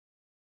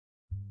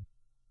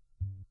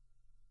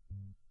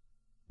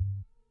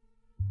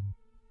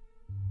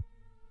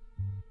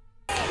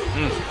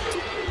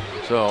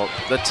So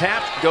the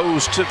tap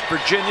goes to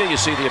Virginia. You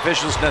see the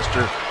officials,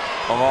 Nestor,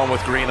 along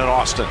with Green and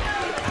Austin.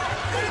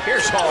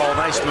 Here's Hall,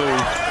 nice move.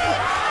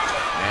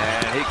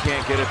 And he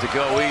can't get it to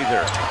go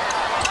either.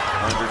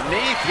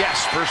 Underneath,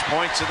 yes, first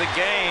points of the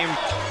game.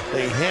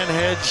 They hand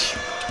hedge.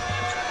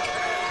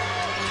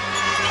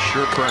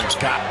 Sherburne's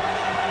got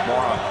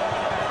Mora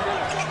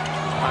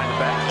behind the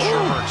back.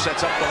 Sherburne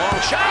sets up the long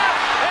shot,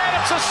 and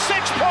it's a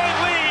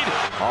 6-point lead.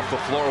 Off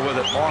the floor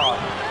with it, Mora.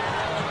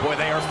 Boy,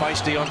 they are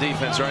feisty on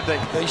defense, aren't they?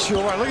 They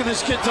sure are. Look at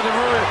this kid to the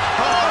rear.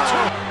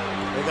 Oh!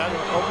 They got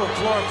an open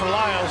floor for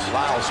Lyles.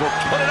 Lyles will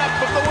put it up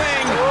from the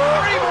wing.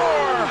 3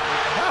 more.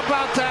 How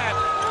about that?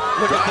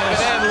 Look at this.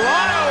 And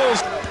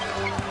Lyles.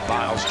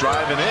 Lyles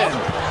driving in.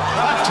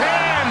 Left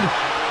hand.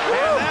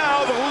 And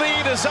now the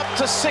lead is up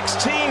to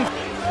 16.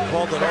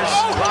 Hold it There's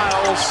off.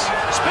 Lyles.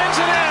 Spins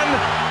it in.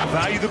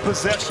 Value the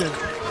possession.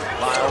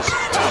 Lyles.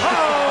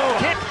 Oh!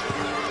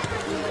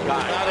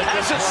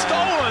 Has it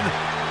stolen?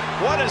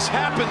 What has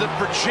happened at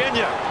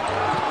Virginia?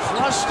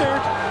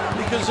 Flustered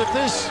because of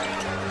this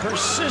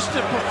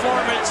persistent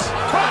performance.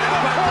 Front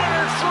of the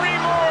corner,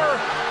 3 more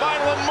by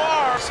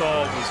Lamar. This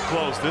all was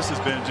close. This has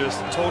been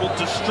just total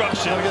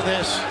destruction. Look at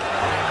this.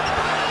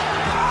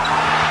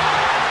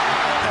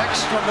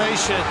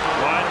 Exclamation.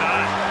 Why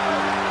not?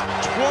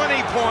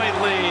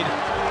 20-point lead.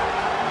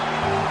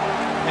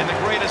 And the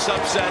greatest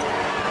upset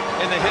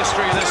in the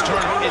history of this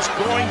tournament is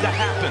going to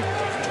happen.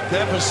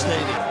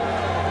 Devastating.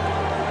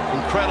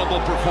 Incredible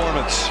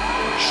performance.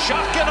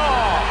 Shock and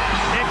awe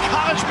in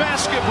college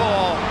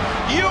basketball.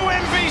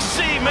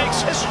 UMBC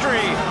makes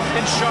history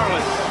in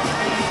Charlotte.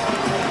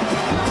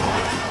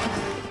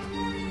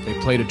 They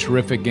played a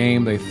terrific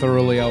game. They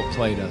thoroughly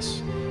outplayed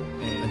us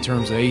in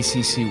terms of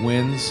ACC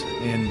wins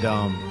and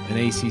an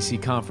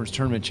ACC Conference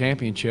Tournament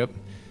Championship.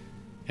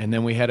 And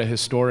then we had a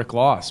historic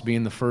loss,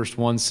 being the first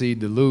 1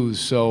 seed to lose.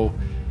 So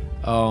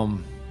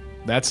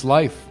that's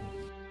life.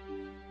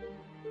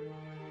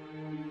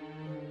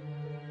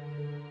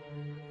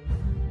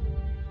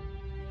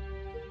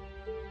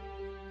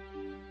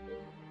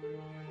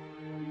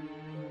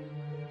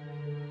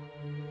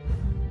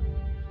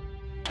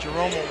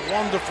 Jerome, a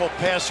wonderful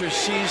passer,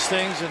 sees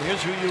things, and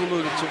here's who you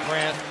alluded to,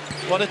 Grant.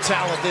 What a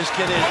talent this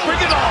kid is. Bring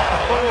it on!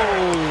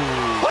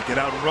 Oh! Get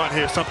out and run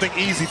here. Something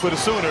easy for the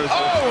Sooners.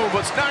 Oh,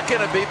 but it's not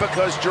going to be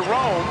because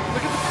Jerome.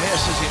 Look at the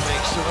passes he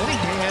makes. So any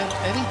hand,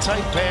 any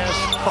tight pass.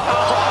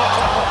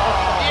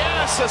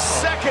 Yes, a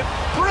second.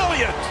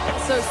 Brilliant.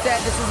 So said,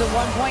 this is a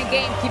 1-point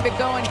game. Keep it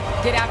going.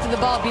 Get after the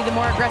ball. Be the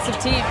more aggressive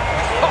team.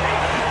 Oh,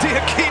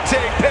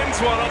 Diakite pins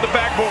one on the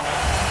backboard.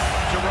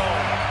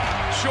 Jerome,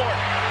 short.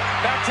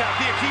 Back tap,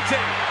 Diakite,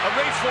 a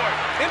race for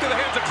it, into the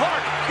hands of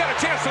Clark, got a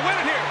chance to win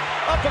it here,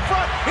 up the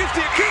front, here's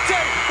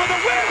Diakite for the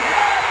win,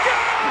 and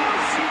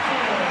goes!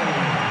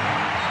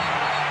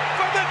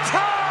 For the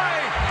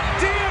tie,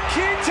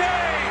 Diakite,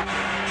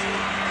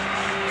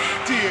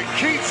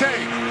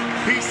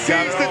 he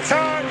sees the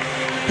time,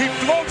 he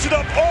floats it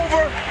up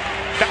over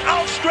the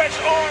outstretched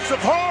arms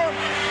of harm.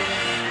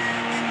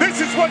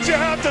 This is what you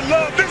have to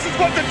love, this is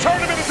what the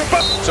tournament is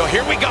about. So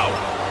here we go,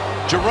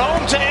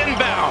 Jerome to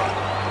inbound.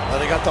 Oh,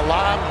 they got the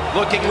lob.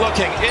 Looking,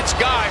 it's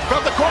Guy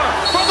from the corner,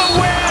 for the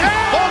win!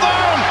 Hold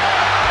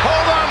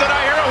on, did I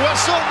hear a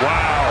whistle?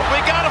 Wow.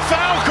 We got a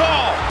foul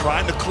call.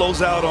 Trying to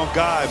close out on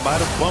Guy, might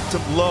have bumped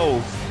him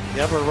low. You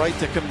have a right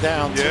to come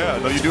down.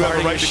 Yeah, no, you do have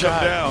a right to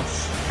come down.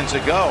 And to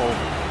go,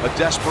 a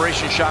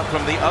desperation shot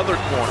from the other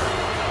corner.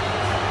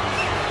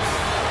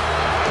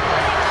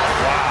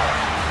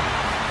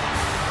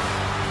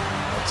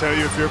 Tell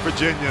you, if you're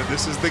Virginia,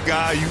 this is the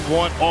guy you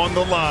want on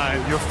the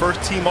line. Your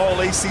first team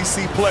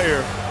All-ACC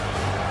player.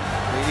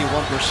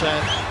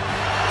 81%.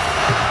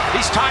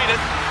 He's tied it.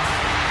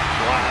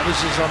 Wow,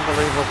 this is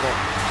unbelievable.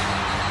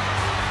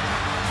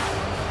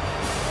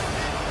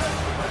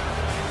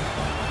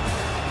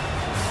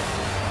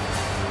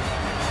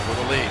 For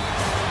the lead.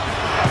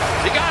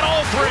 He got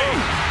all 3.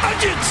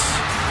 Agents!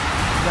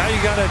 Now you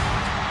got it.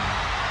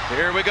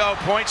 Here we go,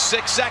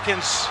 0.6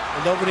 seconds.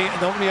 Nobody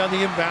on the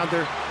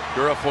inbounder.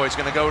 Durafoy's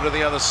going to go to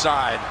the other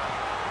side.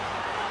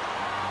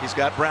 He's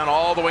got Brown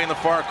all the way in the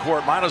far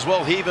court. Might as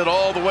well heave it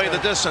all the way the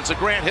distance. A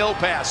Grant Hill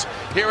pass.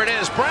 Here it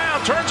is.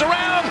 Brown turns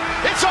around.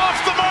 It's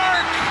off the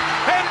mark.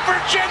 And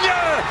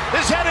Virginia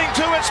is heading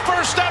to its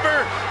first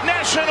ever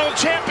national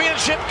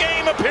championship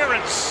game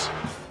appearance.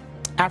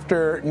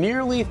 After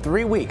nearly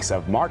 3 weeks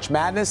of March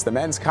Madness, the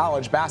men's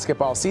college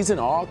basketball season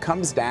all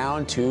comes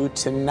down to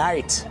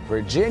tonight.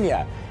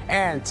 Virginia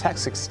and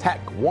Texas Tech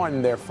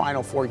won their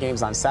final 4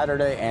 games on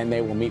Saturday, and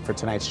they will meet for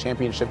tonight's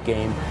championship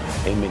game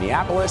in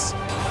Minneapolis.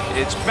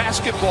 It's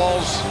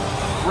basketball's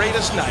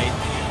greatest night,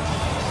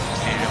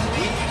 and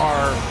we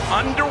are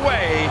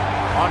underway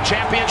on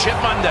Championship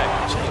Monday.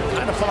 Same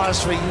kind of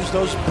philosophy. Use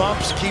those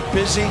bumps. Keep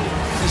busy.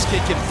 This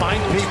kid can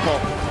find people.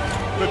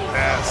 Good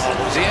pass.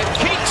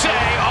 Diakite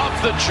off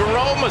the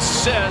Jerome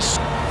assist.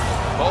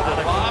 Both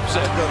lobs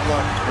it. Good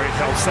look. Great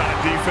help side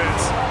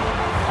defense.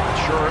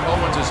 Sure,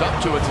 Owens is up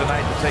to it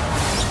tonight to take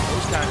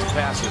those kinds of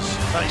passes.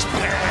 Nice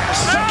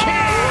pass.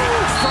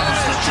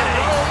 Froze the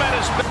Jerome at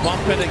his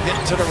bump it and get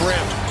to the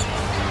rim.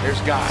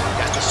 There's Guy.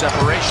 Got the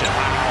separation.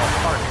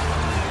 Clark.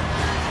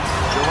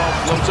 Jerome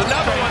floats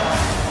another one.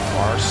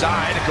 Far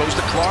side. It goes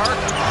to Clark.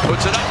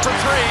 Puts it up for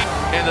three.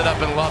 Ended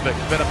up in Lubbock.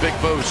 Been a big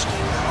boost.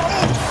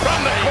 From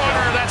the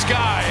corner, that's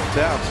Guy.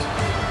 Towns.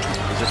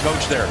 There's a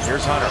coach there.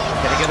 Here's Hunter.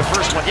 Can he get a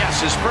first one?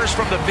 Yes, his first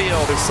from the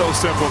field. It's so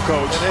simple,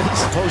 Coach. It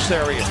is. Post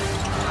area.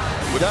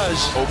 He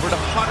does. Over to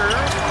Hunter.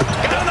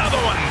 Got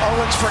another one.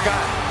 Owens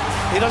forgot.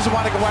 He doesn't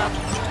want to go out.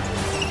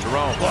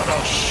 Jerome. What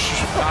a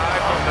Guy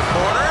from the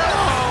corner.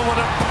 Oh, what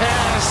a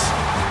pass.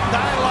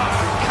 Nylock,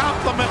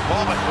 compliment.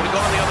 Ballman would have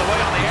gone the other way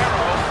on the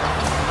arrow.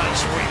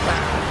 Nice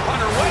rebound.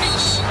 Hunter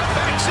waits.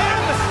 Backs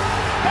in.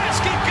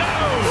 Basket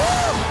goes.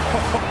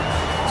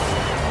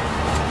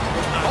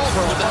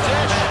 Over with the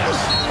dish.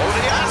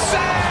 Odiase.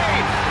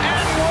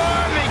 And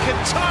one. He can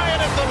tie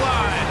it at the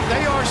line.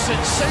 They are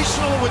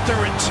sensational with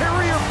their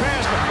interior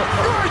pass.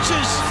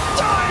 Gorgeous.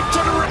 Dive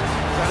to the rim.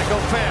 Gotta go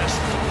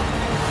fast.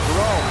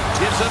 Jerome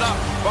gives it up.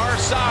 Far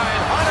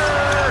side.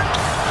 Hunter.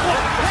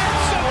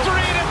 Hits the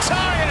three to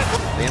tie it.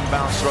 The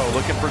inbound throw.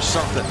 Looking for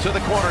something. To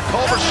the corner.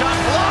 Culver shot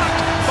blocked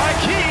by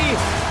Key.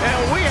 And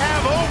we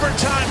have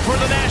overtime for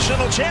the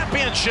national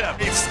championship.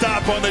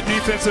 Stop on the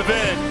defensive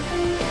end.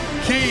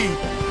 Key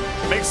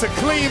makes a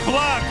clean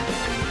block.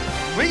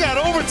 We got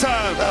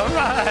overtime. All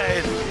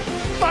right.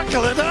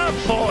 Buckle it up,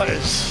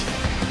 boys.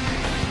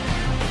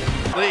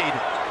 Lead.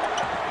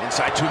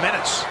 Inside 2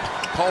 minutes.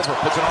 Culver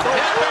puts it on the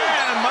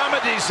headband, and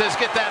Mamadi says,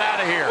 get that out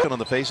of here. On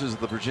the faces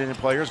of the Virginia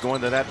players going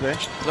to that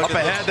bench. Up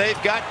ahead,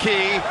 they've got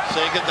Key.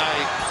 Say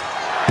goodnight.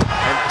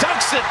 And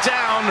dunks it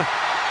down.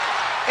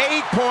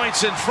 8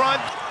 points in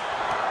front.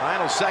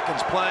 Final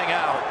seconds playing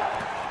out.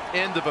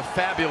 End of a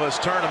fabulous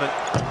tournament.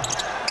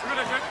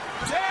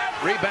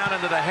 Rebound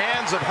into the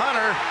hands of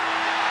Hunter.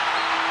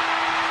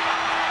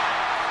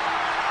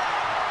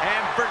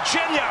 And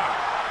Virginia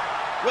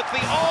with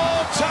the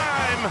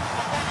all-time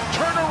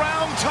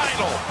turnaround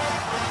title.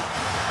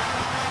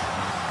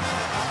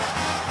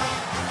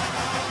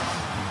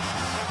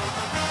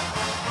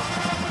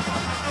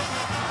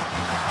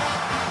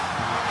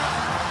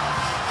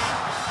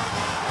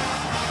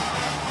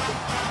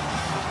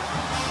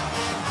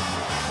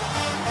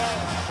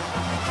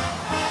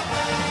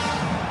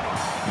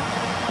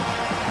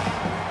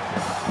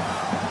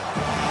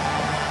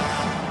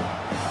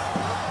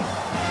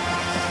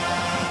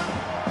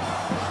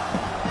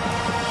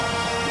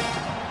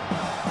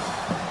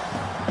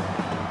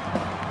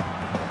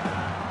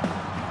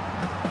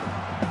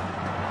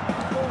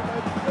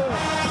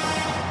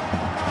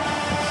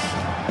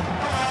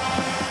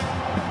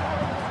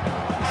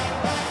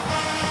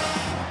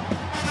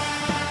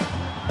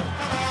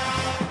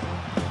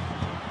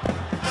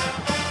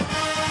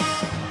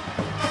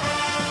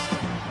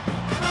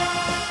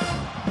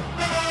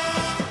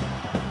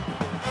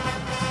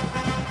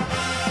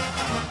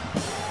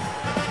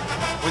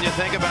 When you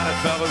think about it,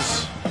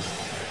 fellas,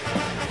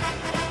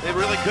 it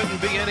really couldn't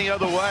be any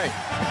other way.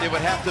 It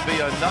would have to be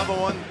another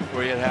one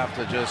where you'd have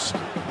to just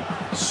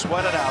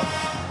sweat it out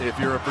if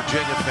you're a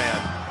Virginia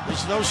fan.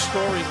 There's no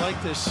story like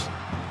this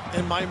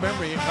in my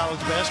memory in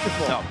college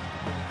basketball.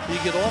 No. You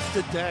get off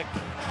the deck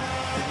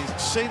and you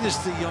say this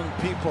to young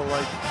people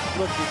like,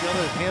 look, you got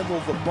to handle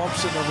the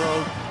bumps in the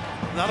road.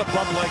 Not a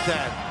bump like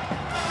that.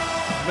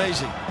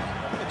 Amazing.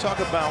 You talk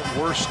about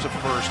worst to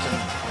first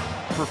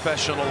in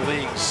professional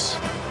leagues.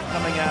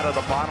 Coming out of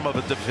the bottom of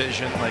a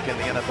division, like in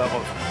the NFL,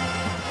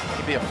 it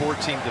could be a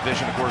 4-team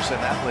division, of course, in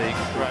that league.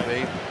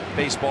 Right.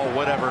 Baseball,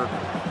 whatever,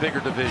 bigger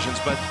divisions.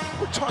 But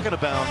we're talking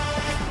about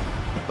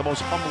the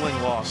most humbling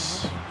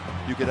loss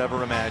you could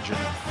ever imagine.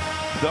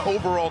 The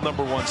overall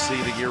 #1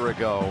 seed a year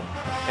ago,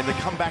 and to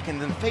come back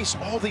and then face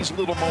all these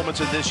little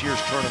moments in this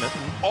year's tournament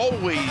and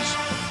always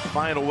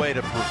find a way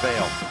to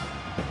prevail.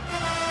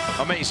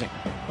 Amazing.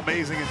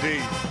 Amazing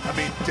indeed. I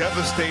mean,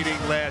 devastating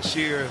last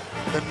year.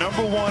 The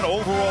 #1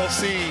 overall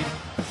seed,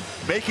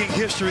 making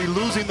history,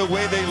 losing the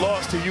way they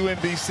lost to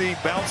UMBC,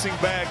 bouncing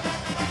back.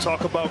 You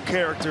talk about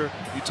character,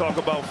 you talk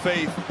about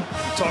faith,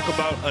 you talk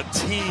about a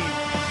team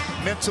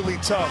mentally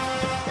tough.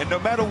 And no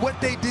matter what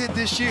they did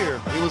this year,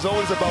 it was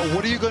always about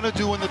what are you going to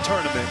do in the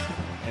tournament?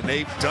 And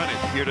they've done it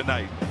here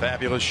tonight.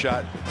 Fabulous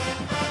shot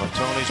from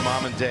Tony's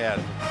mom and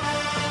dad.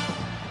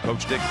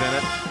 Coach Dick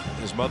Bennett,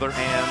 his mother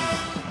Ann.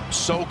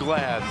 So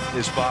glad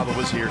his father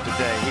was here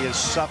today. He has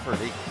suffered.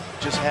 He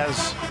just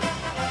has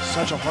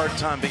such a hard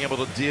time being able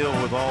to deal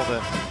with all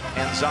the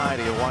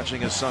anxiety of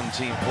watching his son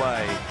team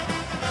play.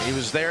 He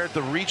was there at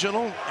the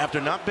regional after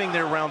not being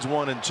there rounds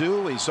 1 and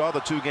 2. He saw the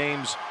 2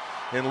 games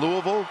in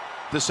Louisville.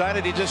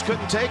 Decided he just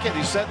couldn't take it.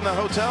 He's sat in the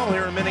hotel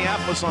here in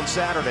Minneapolis on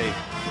Saturday.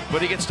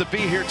 But he gets to be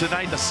here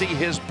tonight to see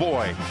his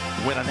boy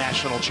win a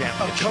national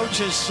championship. A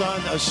coach's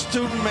son, a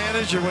student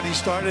manager when he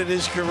started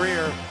his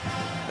career.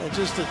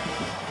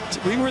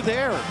 We were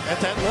there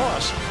at that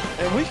loss,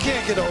 and we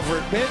can't get over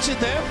it. Imagine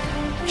them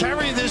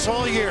carrying this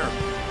all year.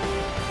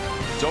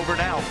 It's over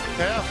now.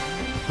 Yeah.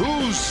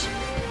 Who's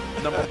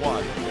number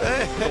one.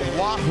 The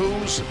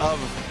Wahoos of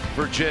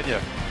Virginia.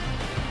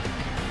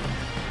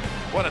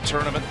 What a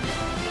tournament.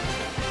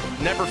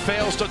 Never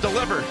fails to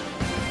deliver.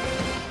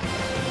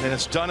 And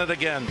it's done it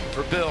again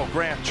for Bill,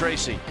 Grant,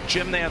 Tracy.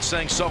 Jim Nance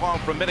saying so long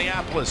from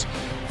Minneapolis.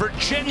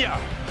 Virginia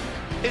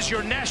is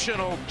your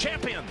national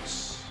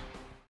champions.